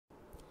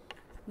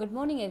Good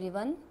morning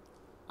everyone.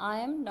 I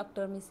am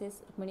Dr. Mrs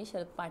Mrs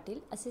R S Patil,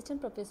 Assistant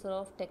Professor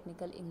of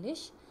Technical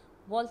English,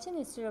 Walchand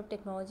Institute of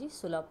Technology,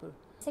 Solapur.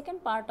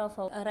 Second part of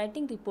our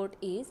writing report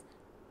is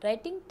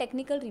Writing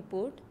Technical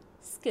Report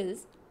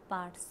Skills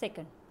Part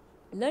 2.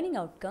 Learning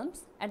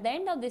outcomes. At the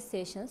end of this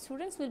session,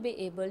 students will be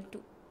able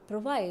to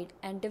provide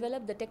and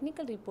develop the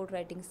technical report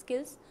writing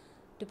skills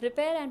to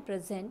prepare and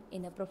present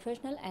in a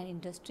professional and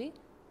industry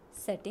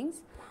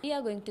settings. We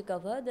are going to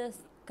cover the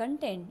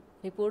content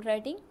report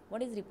writing,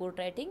 what is report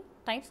writing,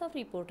 types of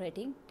report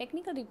writing,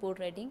 technical report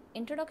writing,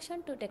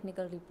 introduction to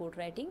technical report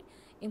writing,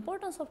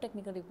 importance of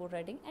technical report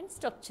writing, and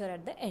structure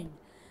at the end.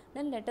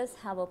 Then let us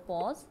have a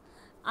pause,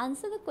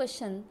 answer the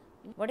question,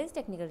 what is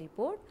technical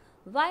report,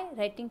 why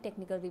writing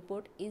technical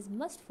report is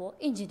must for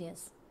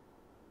engineers.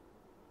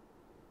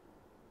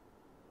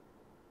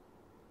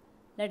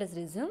 Let us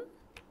resume.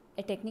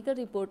 A technical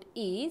report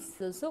is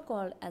also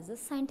called as a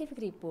scientific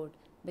report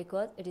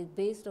because it is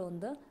based on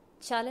the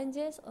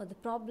challenges or the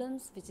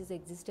problems which is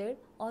existed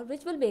or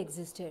which will be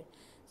existed.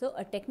 So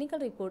a technical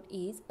report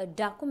is a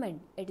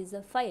document, it is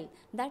a file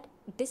that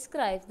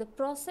describes the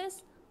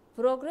process,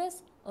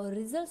 progress or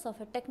results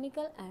of a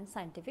technical and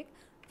scientific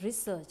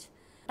research.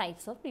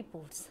 Types of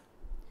reports.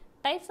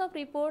 Types of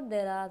report,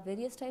 there are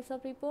various types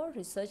of report: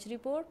 research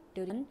report,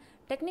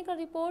 technical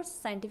reports,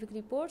 scientific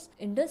reports,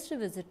 industry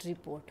visit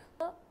report.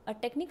 A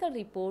technical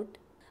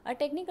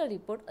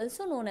report,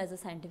 also known as a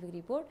scientific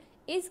report,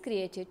 is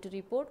created to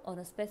report on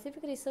a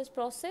specific research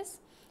process,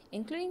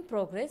 including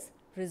progress,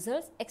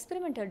 results,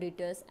 experimental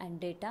details and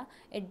data.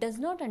 It does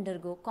not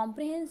undergo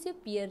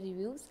comprehensive peer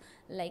reviews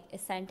like a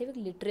scientific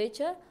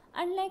literature,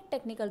 unlike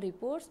technical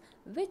reports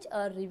which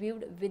are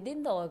reviewed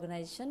within the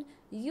organization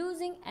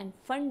using and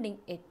funding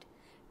it.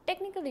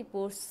 Technical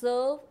reports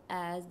serve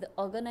as the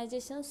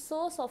organization's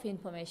source of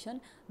information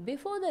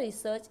before the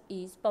research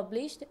is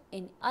published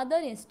in other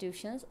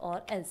institutions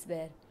or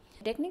elsewhere.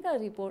 Technical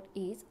report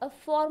is a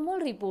formal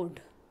report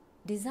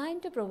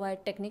designed to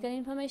provide technical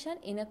information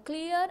in a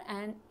clear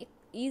and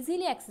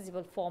easily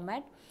accessible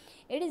format.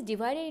 It is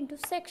divided into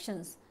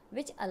sections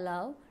which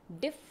allow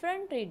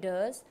different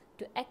readers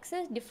to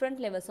access different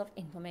levels of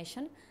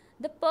information.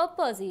 The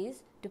purpose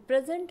is to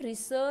present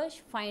research,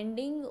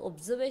 finding,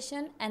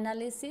 observation,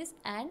 analysis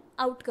and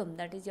outcome,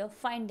 that is your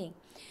finding.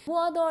 Who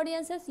are the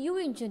audiences? You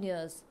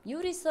engineers,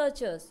 you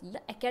researchers, the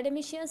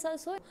academicians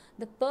also.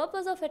 The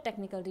purpose of a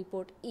technical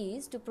report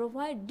is to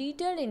provide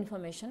detailed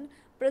information,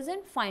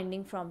 present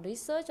finding from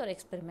research or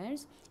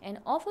experiments and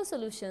offer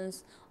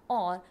solutions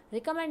or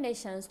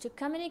recommendations to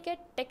communicate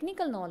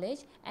technical knowledge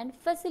and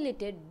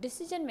facilitate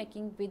decision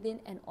making within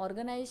an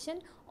organization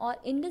or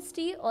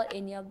industry or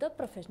any of the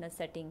professional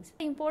settings.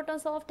 The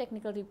importance of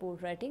technical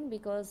report writing,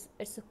 because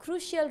it's a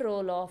crucial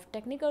role of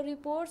technical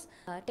reports.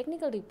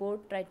 Technical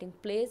report writing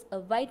plays a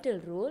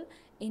vital role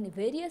in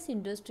various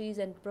industries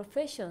and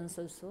professions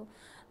also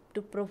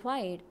to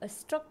provide a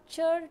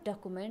structured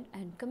document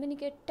and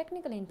communicate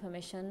technical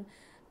information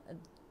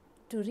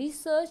to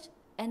research,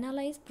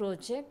 analyze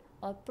project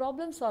or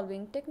problem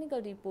solving.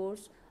 Technical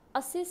reports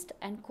assist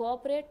and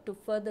cooperate to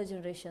further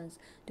generations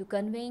to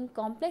conveying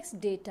complex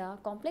data,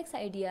 complex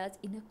ideas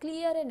in a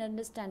clear and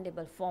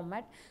understandable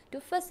format to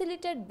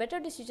facilitate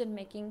better decision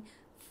making,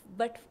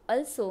 but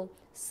also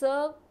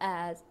serve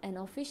as an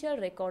official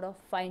record of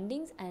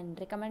findings and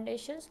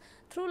recommendations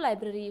through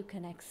library you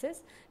can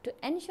access to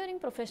ensuring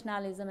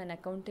professionalism and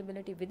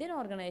accountability within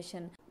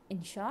organization.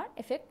 In short,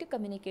 effective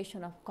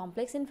communication of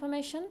complex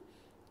information,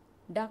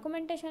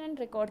 documentation and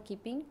record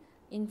keeping,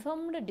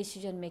 informed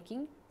decision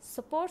making,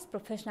 supports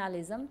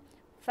professionalism,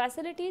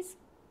 facilitates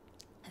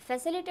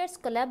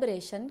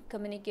collaboration,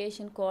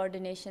 communication,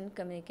 coordination,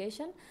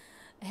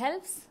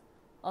 helps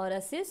or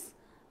assists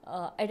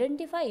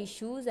identify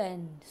issues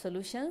and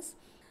solutions,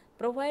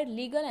 provide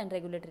legal and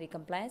regulatory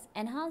compliance,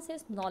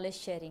 enhances knowledge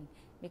sharing,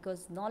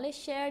 because knowledge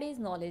shared is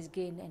knowledge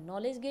gained and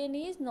knowledge gained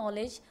is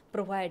knowledge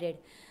provided.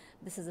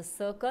 This is a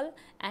circle.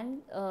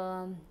 And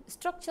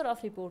structure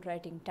of report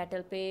writing.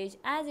 Title page,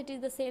 as it is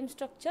the same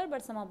structure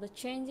but some of the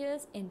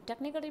changes in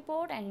technical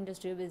report and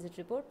industry visit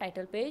report.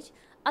 Title page,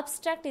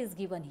 abstract is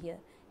given here.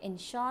 In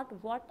short,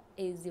 what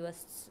is your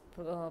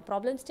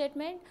problem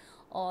statement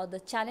or the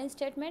challenge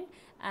statement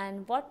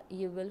and what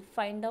you will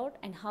find out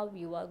and how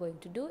you are going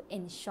to do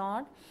in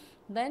short.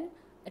 Then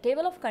a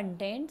table of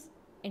contents,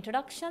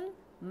 introduction,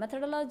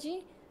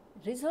 methodology,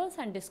 results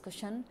and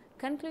discussion,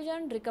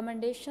 conclusion,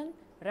 recommendation,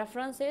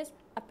 references,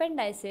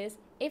 appendices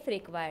if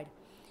required.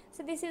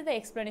 So this is the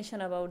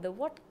explanation about the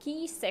what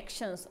key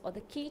sections or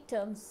the key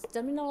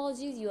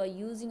terminologies you are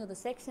using or the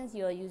sections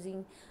you are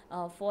using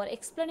for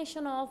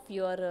explanation of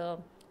your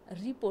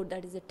report,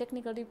 that is a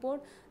technical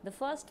report. The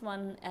first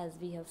one, as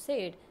we have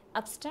said,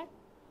 abstract,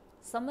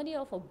 summary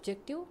of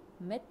objective,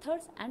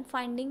 methods and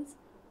findings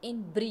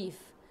in brief.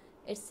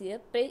 It's here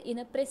in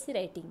a précis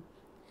writing.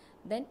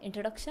 Then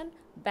introduction,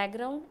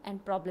 background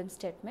and problem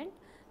statement.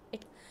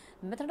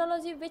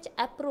 Methodology, which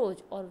approach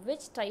or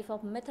which type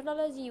of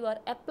methodology you are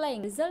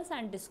applying, results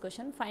and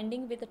discussion,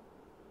 finding with a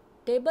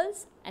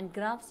tables and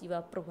graphs you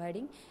are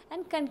providing,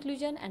 and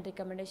conclusion and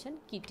recommendation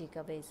key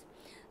takeaways.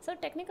 So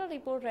technical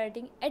report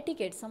writing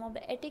etiquette, some of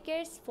the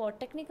etiquettes for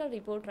technical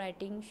report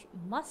writing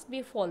must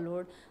be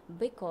followed,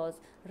 because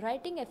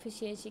writing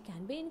efficiency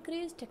can be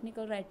increased,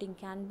 technical writing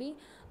can be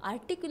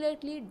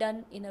articulately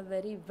done in a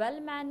very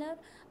well manner,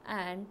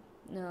 and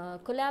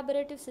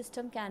collaborative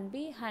system can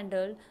be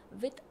handled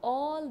with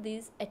all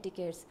these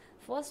etiquettes.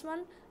 First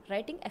one,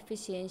 writing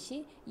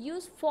efficiency: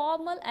 use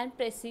formal and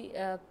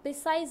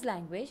precise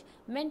language,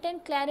 maintain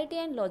clarity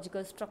and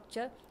logical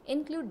structure,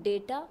 include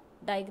data,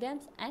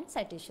 diagrams and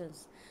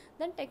citations.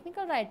 Then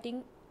technical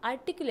writing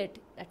articulate,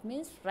 that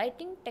means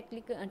writing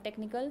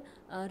technical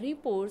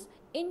reports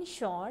in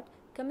short,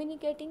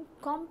 communicating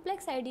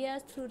complex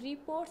ideas through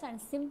reports and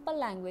simple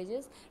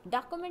languages.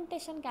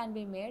 Documentation can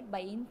be made by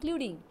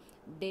including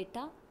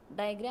data,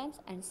 diagrams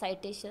and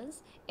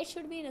citations. It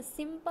should be in a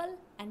simple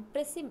and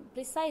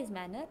precise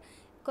manner.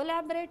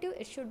 Collaborative,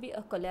 it should be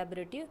a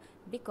collaborative,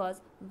 because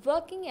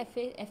working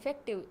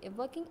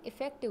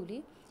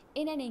effectively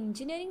in an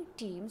engineering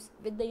teams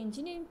with the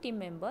engineering team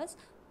members,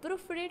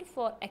 proofread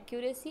for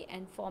accuracy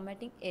and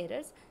formatting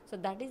errors. So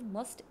that is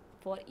must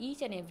for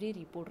each and every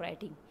report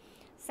writing.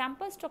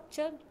 Sample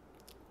structure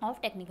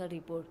of technical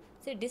report.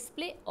 So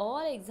display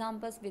all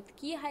examples with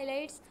key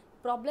highlights,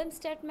 problem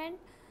statement,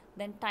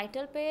 then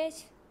title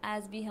page,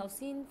 as we have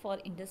seen for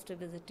industry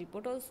visit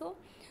report also.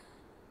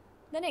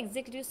 Then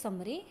executive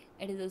summary,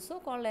 it is also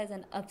called as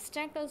an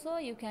abstract also.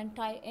 You can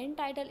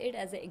entitle it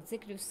as an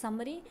executive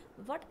summary.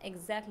 What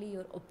exactly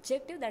your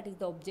objective, that is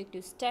the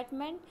objective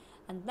statement,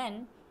 and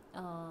then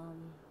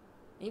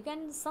you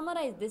can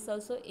summarize this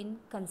also in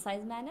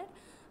concise manner.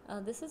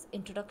 This is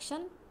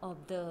introduction of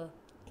the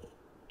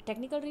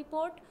technical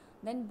report.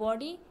 Then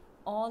body,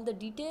 all the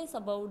details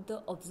about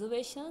the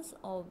observations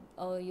of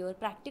your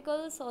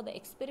practicals or the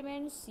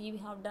experiments you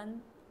have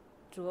done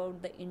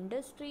throughout the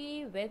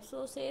industry, web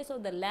sources or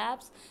the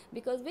labs,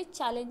 because which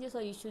challenges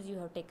or issues you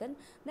have taken.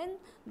 Then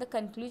the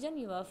conclusion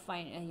you are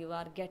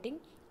getting,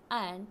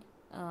 and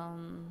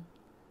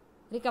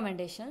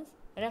recommendations,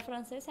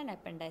 references and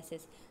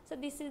appendices. So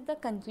this is the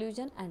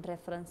conclusion and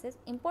references.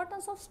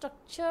 Importance of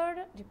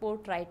structured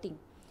report writing.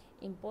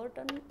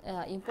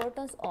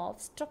 Importance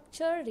of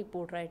structured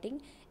report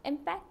writing: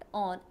 impact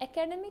on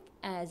academic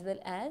as well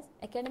as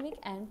academic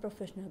and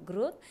professional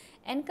growth,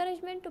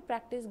 encouragement to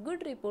practice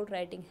good report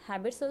writing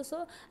habits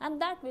also,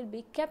 and that will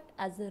be kept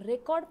as a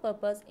record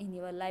purpose in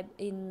your life.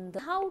 In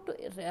the how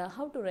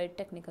to write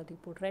technical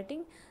report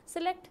writing,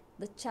 select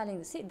the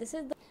challenge. See, this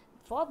is the,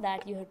 for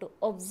that you have to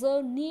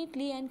observe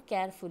neatly and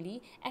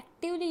carefully.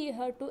 Actively you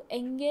have to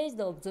engage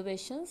the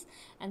observations,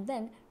 and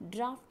then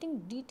drafting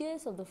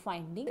details of the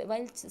finding.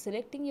 While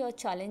selecting your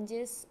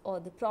challenges or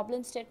the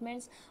problem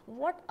statements,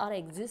 what are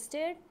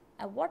existed,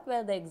 what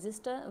were the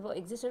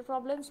existed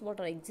problems, what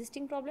are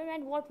existing problem,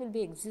 and what will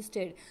be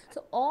existed.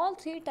 So all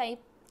three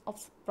types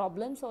of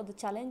problems or the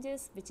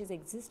challenges which is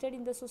existed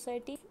in the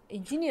society.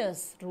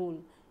 Engineers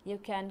role, you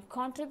can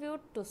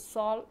contribute to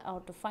solve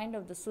or to find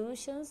out the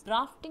solutions.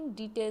 Drafting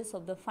details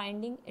of the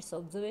finding, its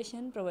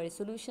observation, provide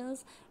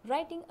solutions.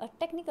 Writing a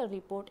technical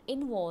report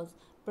involves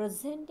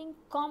presenting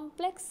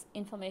complex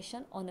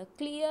information on a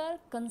clear,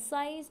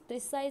 concise,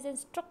 precise and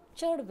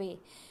structured way.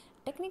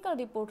 Technical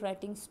report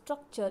writing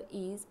structure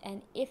is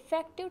an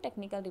effective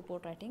technical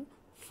report writing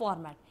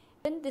format.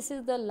 Then this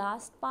is the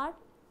last part.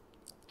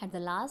 At the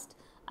last,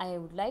 I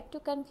would like to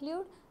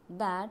conclude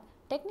that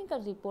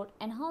technical report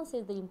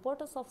enhances the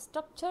importance of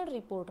structured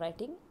report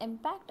writing,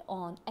 impact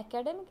on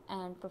academic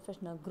and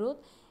professional growth.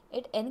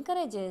 It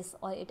encourages,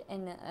 or it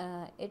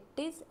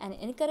is an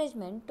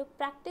encouragement to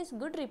practice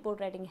good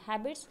report writing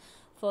habits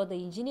for the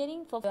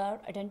engineering, for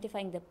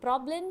identifying the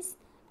problems,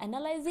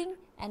 analyzing,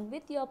 and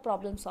with your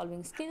problem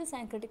solving skills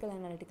and critical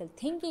analytical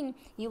thinking,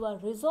 you are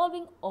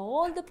resolving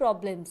all the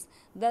problems.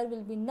 There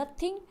will be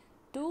nothing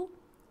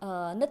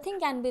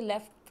can be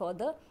left for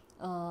the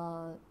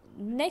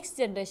next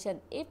generation.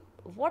 If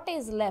what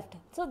is left,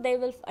 so they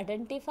will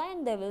identify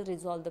and they will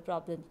resolve the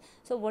problems.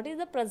 So what is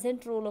the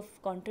present role of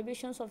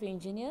contributions of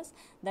engineers?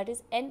 That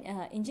is,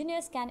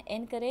 engineers can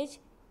encourage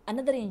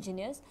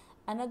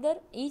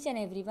each and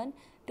everyone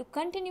to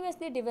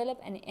continuously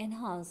develop and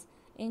enhance.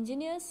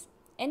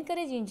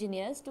 Encourage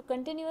engineers to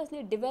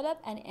continuously develop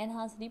and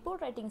enhance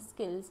report writing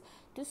skills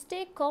to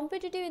stay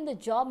competitive in the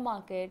job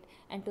market,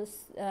 and to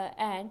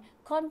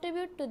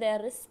contribute to their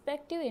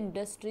respective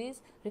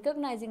industries,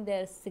 recognizing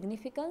their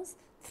significance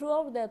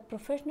throughout their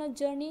professional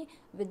journey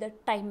with the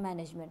time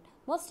management.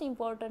 Most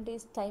important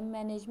is time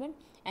management,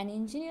 and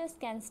engineers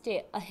can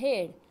stay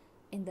ahead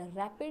in the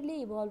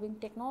rapidly evolving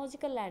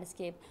technological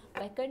landscape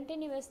by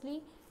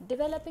continuously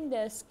developing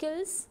their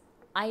skills,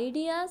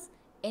 ideas,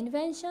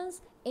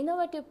 inventions,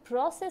 innovative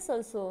process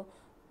also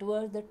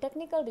towards the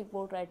technical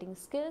report writing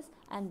skills.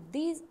 And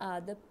these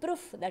are the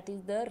proof, that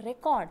is the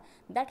record.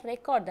 That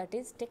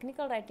is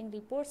technical writing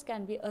reports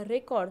can be a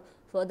record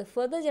for the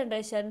further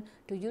generation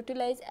to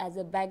utilize as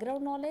a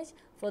background knowledge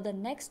for the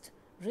next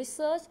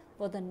research,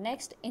 for the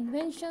next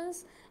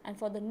inventions, and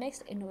for the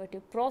next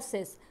innovative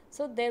process.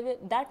 So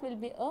that will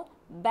be a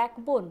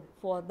backbone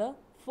for the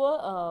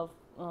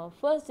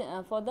for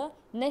the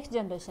next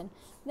generation.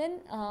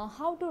 Then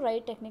how to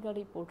write technical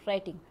report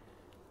writing?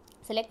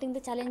 Selecting the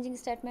challenging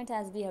statements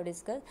as we have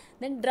discussed,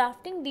 then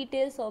drafting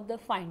details of the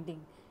finding,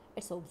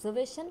 its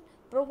observation,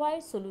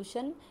 provide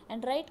solution,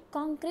 and write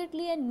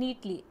concretely and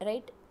neatly.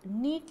 Write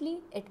neatly,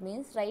 it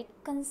means write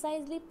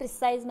concisely,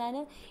 precise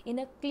manner in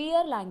a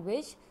clear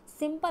language,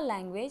 simple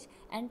language,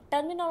 and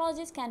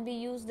terminologies can be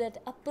used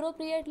that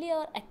appropriately,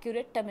 or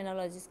accurate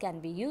terminologies can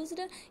be used.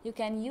 You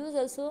can use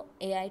also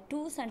AI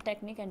tools and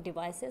technique and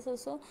devices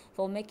also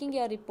for making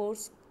your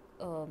reports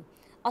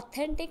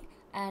authentic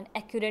and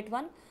accurate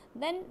one.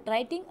 Then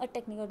writing a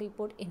technical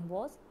report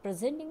involves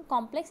presenting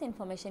complex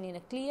information in a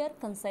clear,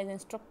 concise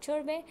and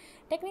structured way.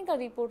 Technical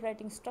report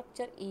writing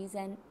structure is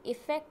an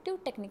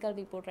effective technical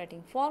report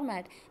writing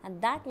format,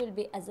 and that will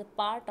be as a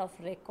part of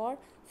record,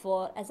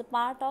 as a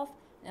part of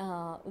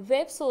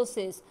web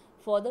sources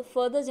for the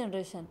further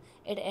generation.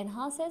 It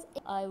enhances,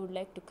 I would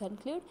like to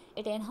conclude,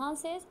 it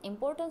enhances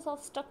importance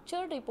of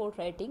structured report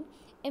writing,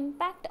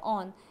 impact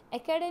on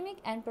academic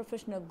and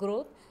professional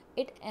growth,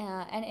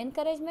 an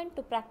encouragement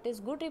to practice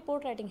good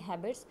report writing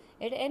habits.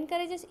 It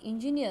encourages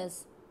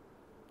engineers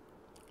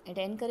to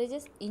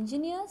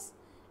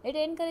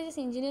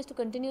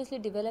continuously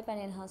develop and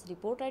enhance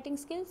report writing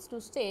skills to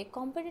stay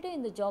competitive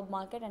in the job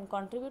market and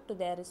contribute to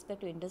their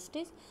respective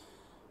industries.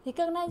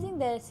 Recognizing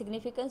their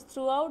significance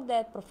throughout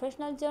their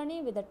professional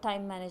journey with the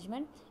time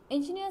management,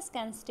 engineers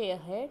can stay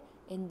ahead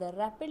in the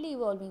rapidly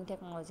evolving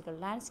technological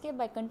landscape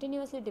by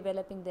continuously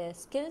developing their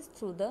skills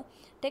through the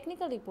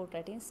technical report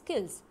writing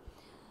skills.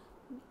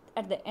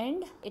 At the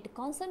end, it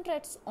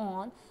concentrates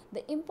on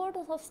the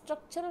importance of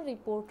structural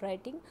report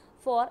writing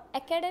for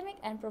academic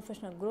and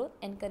professional growth,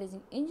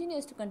 encouraging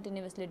engineers to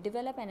continuously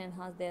develop and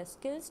enhance their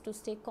skills to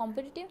stay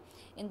competitive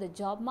in the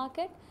job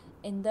market,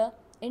 in the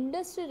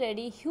industry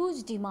ready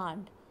huge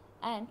demand,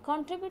 and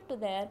contribute to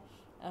their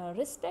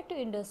respective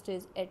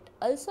industries. It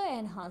also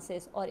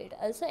enhances, or it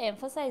also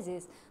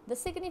emphasizes the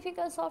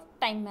significance of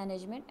time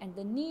management and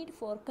the need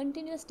for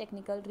continuous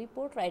technical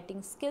report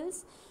writing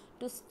skills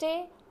to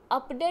stay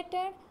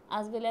updated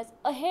as well as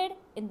ahead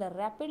in the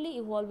rapidly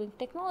evolving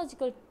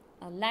technological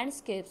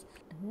landscapes.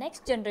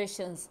 Next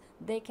generations,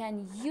 they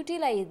can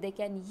utilize, they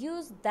can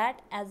use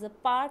that as a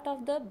part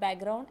of the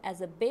background,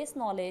 as a base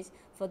knowledge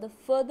for the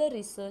further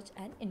research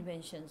and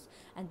inventions.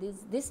 And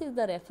this is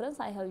the reference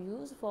I have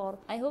used for.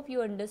 I hope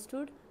you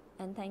understood,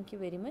 and thank you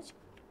very much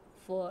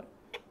for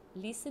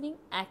listening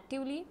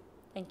actively.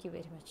 Thank you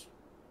very much.